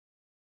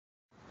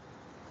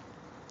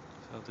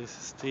So this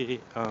is the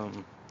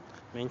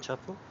main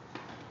chapel.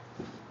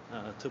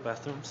 Two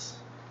bathrooms,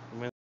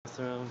 women's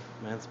bathroom,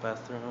 men's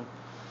bathroom,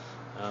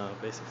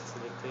 basic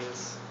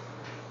facilities.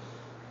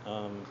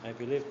 I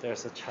believe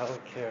there's a child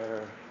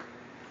care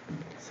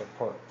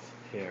support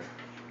here,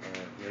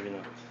 maybe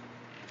not.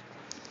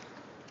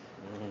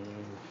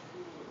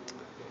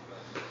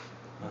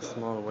 A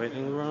small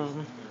waiting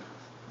room.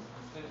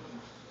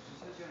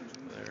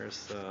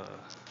 There's a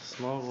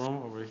small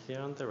room over here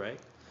on the right,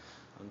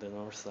 on the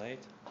north side,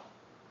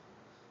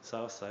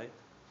 south side.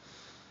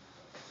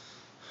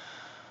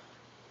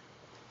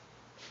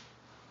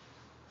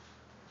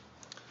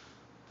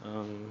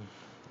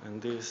 And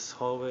this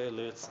hallway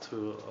leads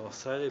to a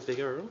slightly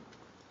bigger room.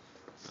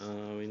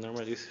 We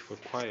normally use it for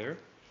choir.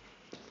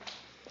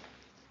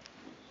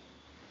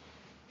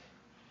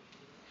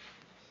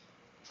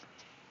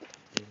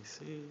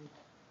 AC,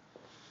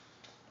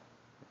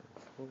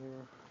 4.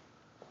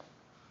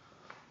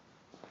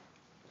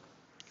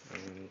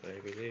 And I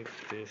believe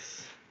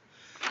this.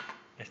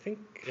 I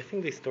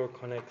think this door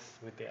connects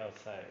with the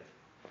outside,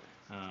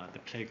 the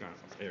playground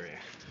area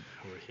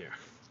over here.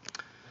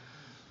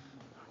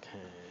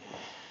 Okay.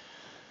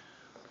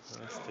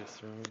 What's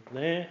this room?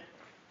 네.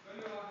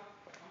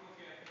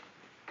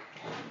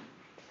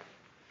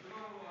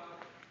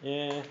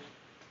 예.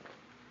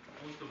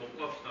 또 먹고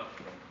갑시다.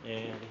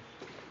 예.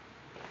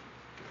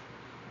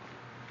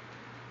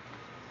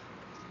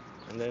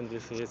 And then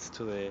this leads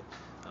to the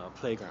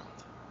playground.